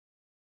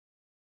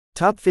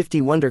Top 50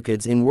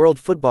 wonderkids in world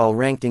football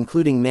ranked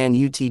including Man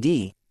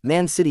Utd,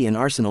 Man City and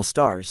Arsenal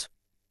stars.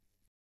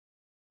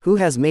 Who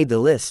has made the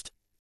list?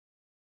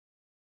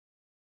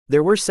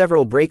 There were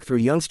several breakthrough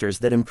youngsters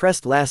that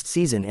impressed last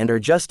season and are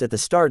just at the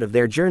start of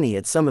their journey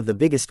at some of the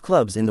biggest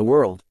clubs in the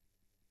world.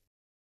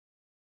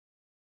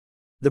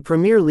 The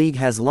Premier League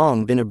has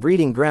long been a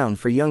breeding ground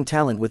for young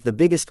talent, with the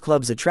biggest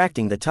clubs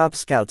attracting the top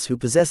scouts who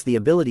possess the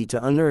ability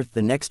to unearth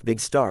the next big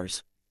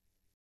stars.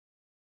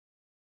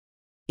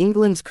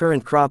 England's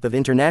current crop of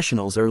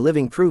internationals are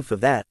living proof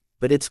of that,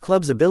 but its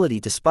club's ability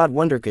to spot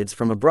wonderkids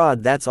from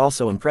abroad, that's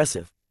also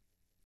impressive.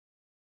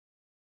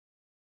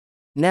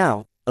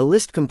 Now, a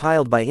list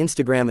compiled by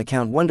Instagram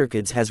account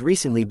wonderkids has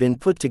recently been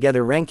put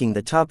together ranking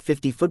the top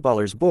 50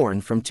 footballers born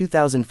from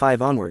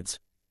 2005 onwards.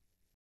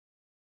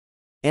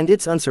 And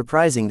it's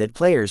unsurprising that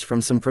players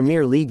from some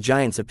Premier League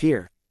giants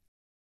appear.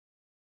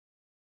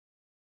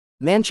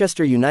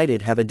 Manchester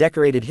United have a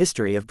decorated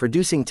history of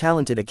producing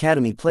talented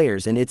academy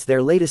players, and it's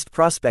their latest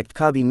prospect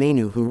Kobbie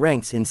Mainoo who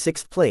ranks in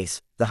 6th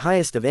place, the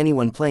highest of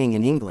anyone playing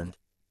in England.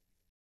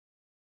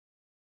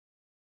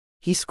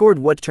 He scored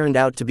what turned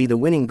out to be the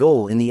winning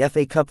goal in the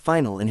FA Cup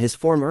final, and his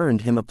form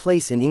earned him a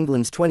place in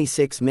England's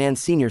 26-man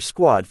senior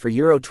squad for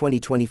Euro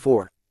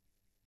 2024.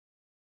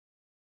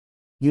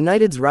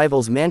 United's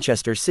rivals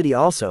Manchester City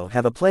also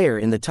have a player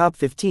in the top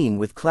 15,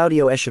 with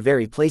Claudio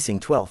Echeverri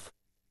placing 12th.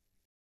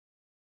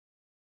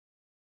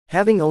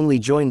 Having only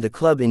joined the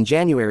club in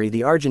January,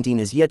 the Argentine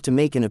is yet to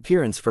make an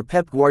appearance for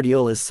Pep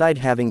Guardiola's side,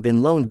 having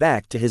been loaned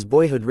back to his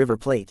boyhood River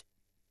Plate.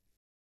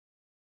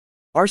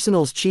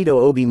 Arsenal's Chido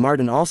Obi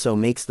Martin also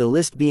makes the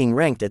list, being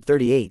ranked at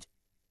 38.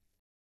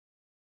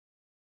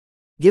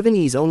 Given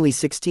he's only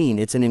 16,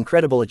 it's an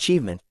incredible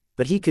achievement,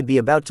 but he could be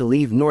about to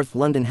leave North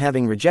London,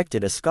 having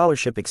rejected a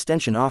scholarship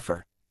extension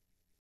offer.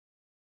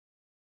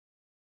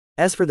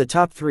 As for the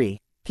top 3,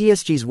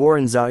 PSG's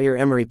Warren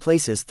Zaïre-Emery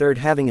places 3rd,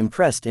 having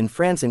impressed in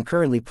France and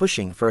currently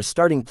pushing for a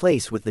starting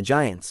place with the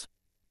Giants.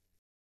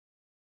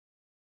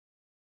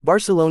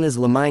 Barcelona's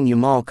Lamine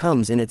Yamal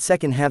comes in at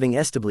 2nd, having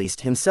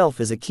established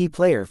himself as a key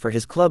player for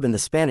his club in the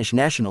Spanish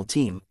national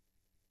team.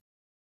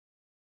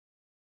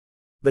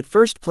 But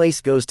 1st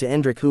place goes to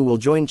Endrick, who will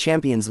join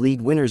Champions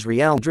League winners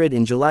Real Madrid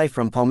in July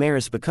from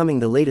Palmeiras, becoming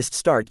the latest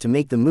start to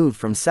make the move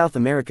from South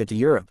America to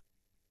Europe.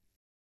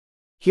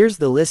 Here's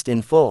the list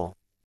in full.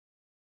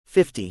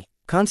 50.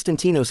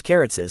 Konstantinos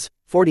Karatzas,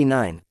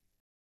 49.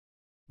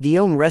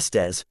 Guillaume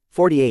Restes,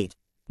 48.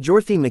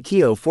 Jorthi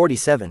Makio,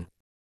 47.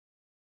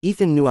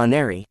 Ethan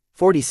Nwaneri,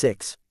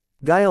 46.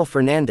 Gael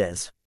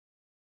Fernandez,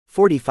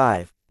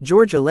 45.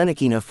 George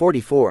Alenikina,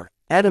 44.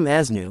 Adam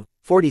Asnu,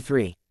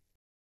 43.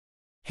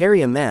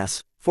 Harry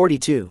Amas,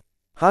 42.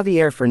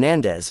 Javier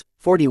Fernandez,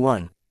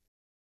 41.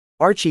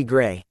 Archie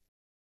Gray,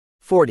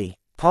 40.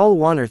 Paul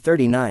Warner,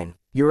 39.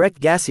 Jurek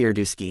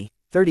Gasiarduski,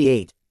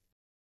 38.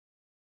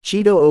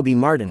 Chido Obi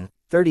Martin,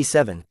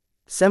 37.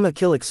 Sema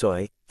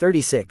Kiliksoy,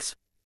 36.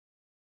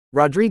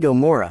 Rodrigo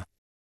Mora,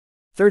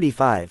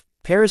 35.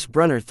 Paris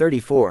Brunner,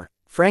 34.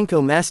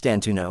 Franco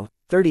Mastantuono,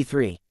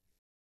 33.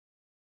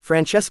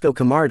 Francesco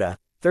Camarda,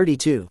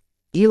 32.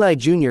 Eli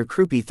Jr.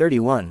 Krupi,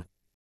 31.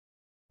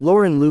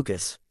 Lauren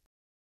Lucas,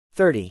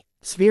 30.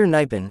 Svir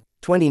Nipin,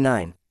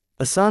 29.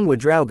 Asan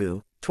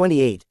Wadraugu,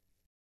 28.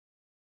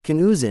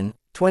 Kanuzin,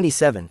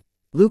 27.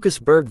 Lucas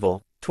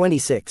Bergvall,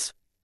 26.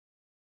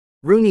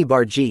 Rooney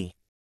Bargi,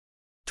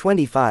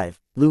 25.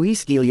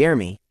 Luis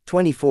Guilherme,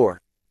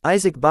 24.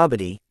 Isaac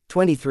Babadi,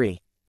 23.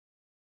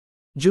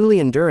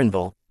 Julian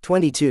Duranville,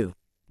 22.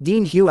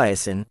 Dean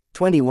Huiason,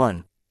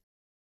 21.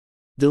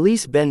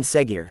 Delis Ben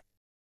Seguir,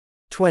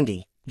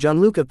 20.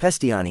 Gianluca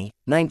Pestiani,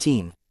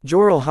 19.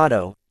 Joral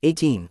Hato,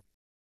 18.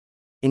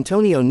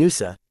 Antonio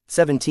Nusa,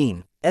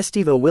 17.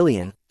 Estivo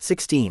Willian,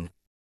 16.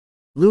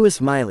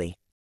 Louis Miley,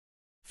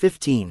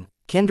 15.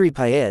 Kendry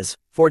Paez,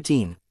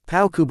 14.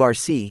 Pau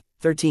Kubarsi,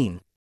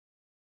 13.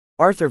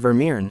 Arthur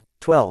Vermeeren,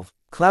 12.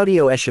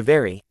 Claudio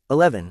Echeverri,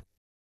 11.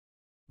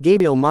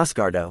 Gabriel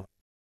Moscardo,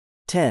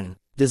 10.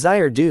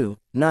 Desire Du,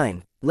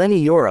 9.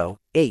 Lenny Yoro,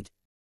 8.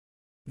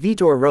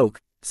 Vitor Roque,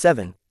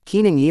 7.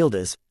 Keenan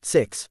Yildiz,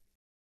 6.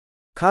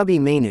 Kobbie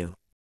Mainoo,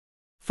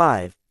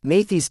 5.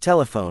 Mathies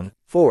Telephone,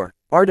 4.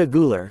 Arda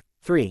Güler,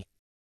 3.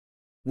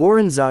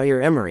 Warren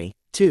Zaïre-Emery,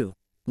 2.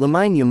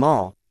 Lamine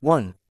Yamal,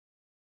 1.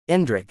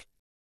 Endrick,